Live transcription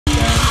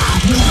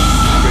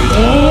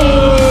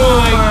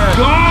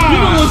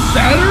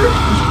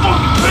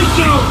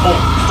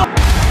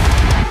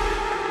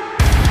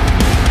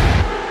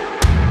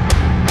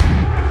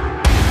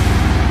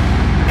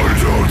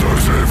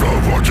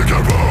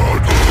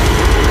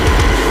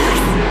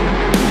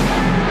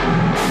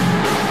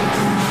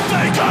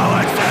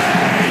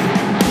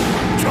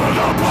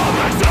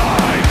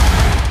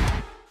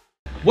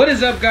What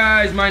is up,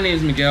 guys? My name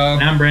is Miguel.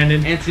 And I'm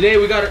Brandon. And today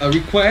we got a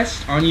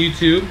request on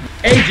YouTube.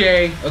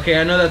 AJ. Okay,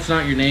 I know that's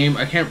not your name.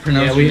 I can't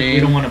pronounce your name.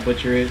 We don't want to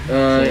butcher it.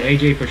 So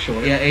AJ for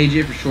short. Yeah,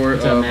 AJ for short.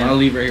 I'll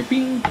leave right here.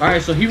 Bing.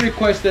 Alright, so he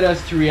requested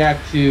us to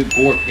react to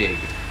GOREPIG.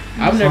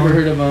 I've never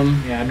heard of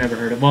them. Yeah, I've never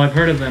heard of. Well, I've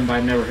heard of them, but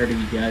I've never heard of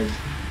you guys.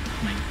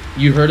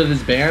 You heard of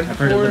this band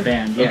before? I've heard of the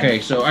band, yeah. Okay,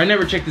 so I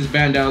never checked this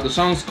band out. The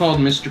song's called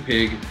Mr.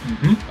 Pig.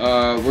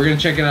 We're gonna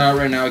check it out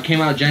right now. It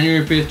came out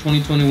January 5th,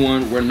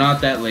 2021. We're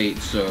not that late,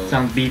 so...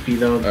 Sounds beefy,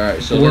 though.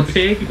 Alright, so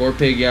GOREPIG?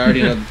 GOREPIG, yeah, I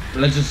already know.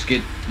 Let's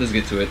get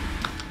to it.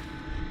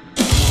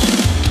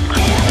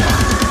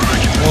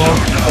 Oh,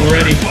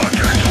 already.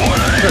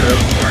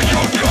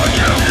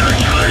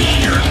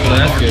 Oh,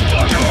 that's good.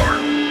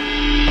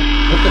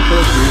 What the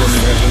fuck is real in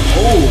there?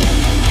 Oh!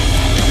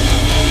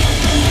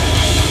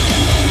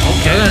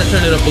 Okay, I gotta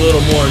turn it up a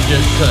little more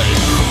just cause.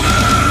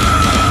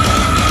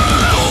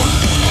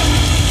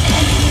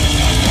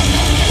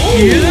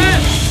 You hear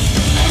that?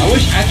 I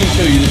wish I could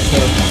show you this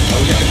stuff.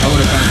 I wish I would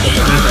have found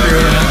stuff like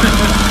this.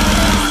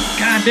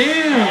 God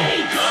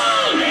damn!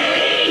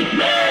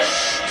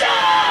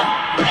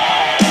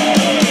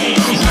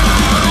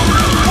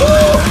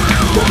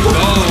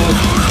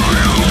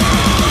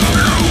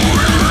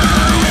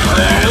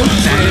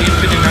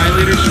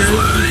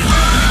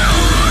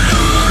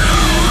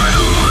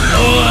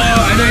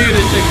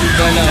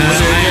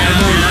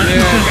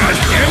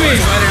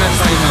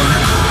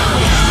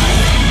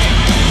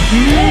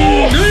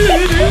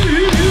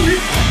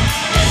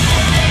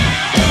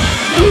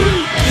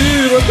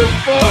 Dude, what the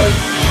fuck?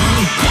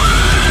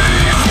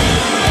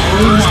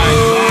 Oh my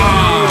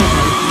god!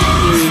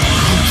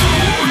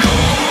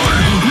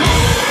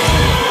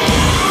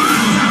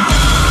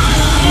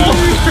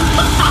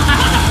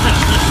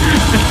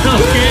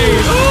 Okay.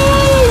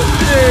 Oh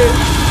shit!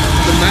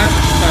 The mask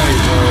is tight,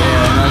 bro.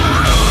 Yeah, the mask is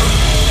tight.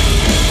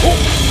 Oh!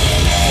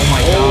 Oh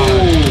my god.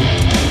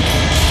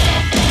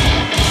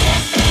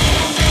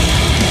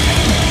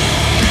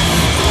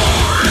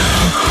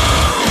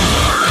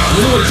 You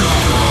know what he's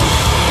talking about?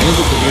 Look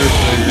at the lyrics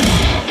later.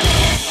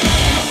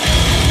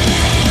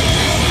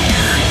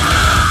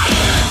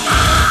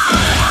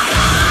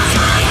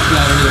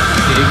 Slide into the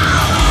pig.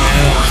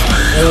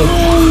 Yeah.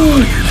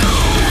 Oh!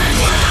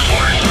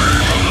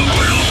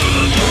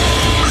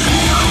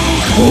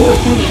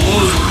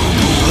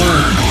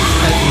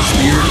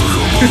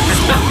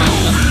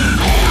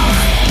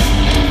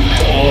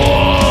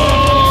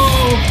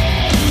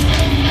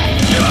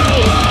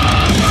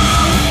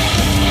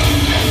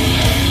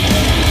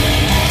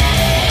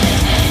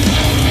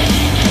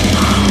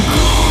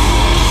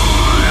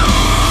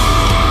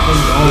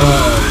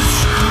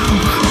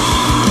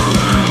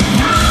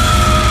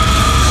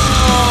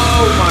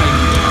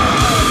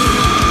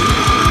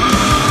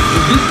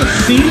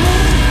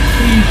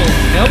 Please don't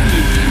help me.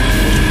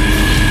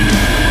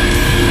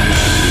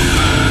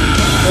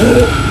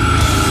 Oh.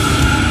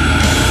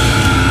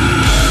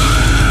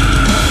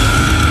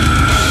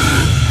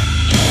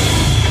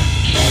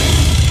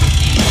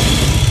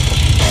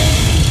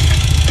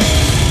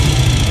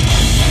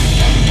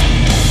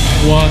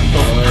 What the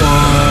fuck?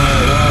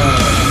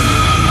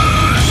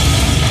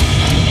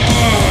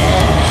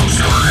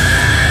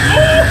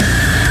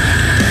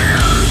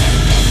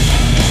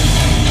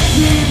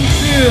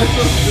 Dude, that's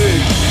so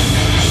sick.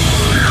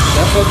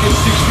 That fucking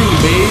 6-string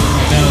bass.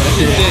 No, that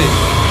shit's sick.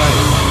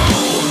 Nice.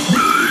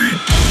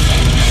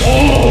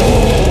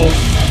 Oh!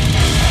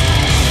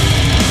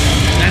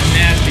 That's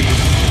nasty.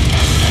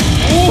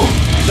 Oh!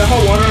 Is that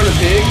hot water on a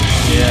pig?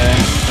 Yeah,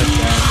 that's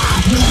bad.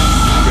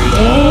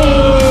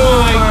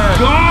 Oh my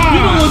god! You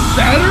know what's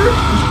sadder?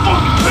 It's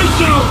fucking face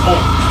down! Oh,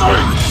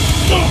 sorry!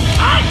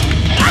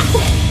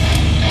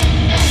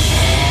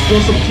 Throw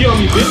some tea on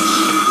me, bitch!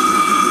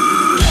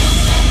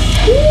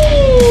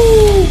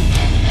 Woo!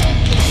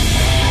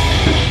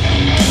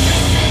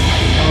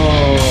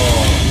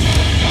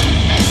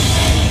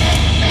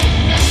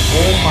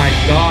 Oh my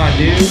god,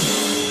 dude.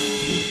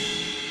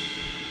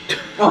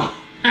 Oh.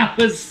 That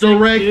was sick,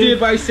 Directed dude.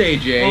 by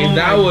CJ. Oh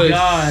That my was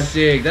God.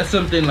 sick. That's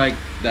something like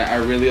that I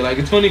really like.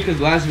 It's funny because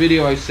last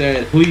video I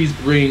said, please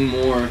bring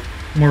more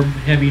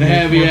heavy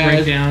ass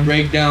breakdowns.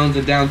 breakdowns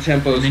and down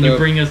tempo And stuff. then you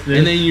bring us this.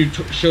 And then you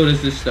showed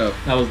us this stuff.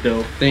 That was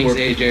dope. Thanks,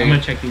 GOREPIG. AJ. I'm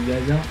gonna check these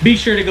guys out. Be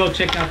sure to go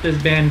check out this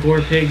band,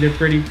 GOREPIG. They're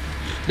pretty.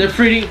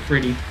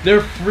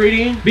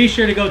 Be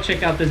sure to go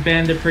check out this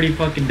band. They're pretty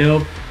fucking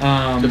dope.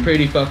 They're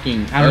pretty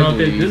fucking I don't know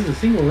ugly. if this is a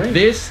single, right?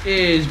 This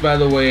is, by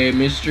the way,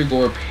 Mr.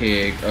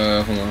 GOREPIG.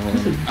 Hold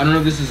on. I don't know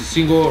if this is a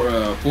single or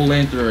a full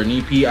length or an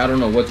EP. I don't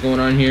know what's going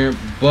on here,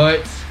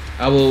 but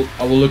I will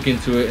look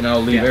into it and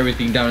I'll leave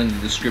everything down in the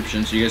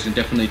description so you guys can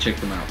definitely check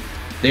them out.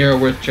 They are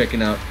worth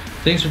checking out.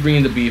 Thanks for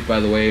bringing the beef, by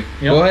the way.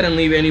 Go ahead and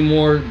leave any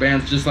more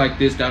bands just like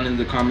this down in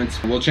the comments.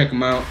 We'll check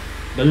them out.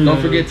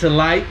 Don't forget to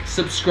like,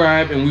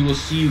 subscribe, and we will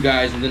see you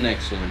guys in the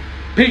next one.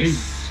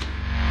 Peace.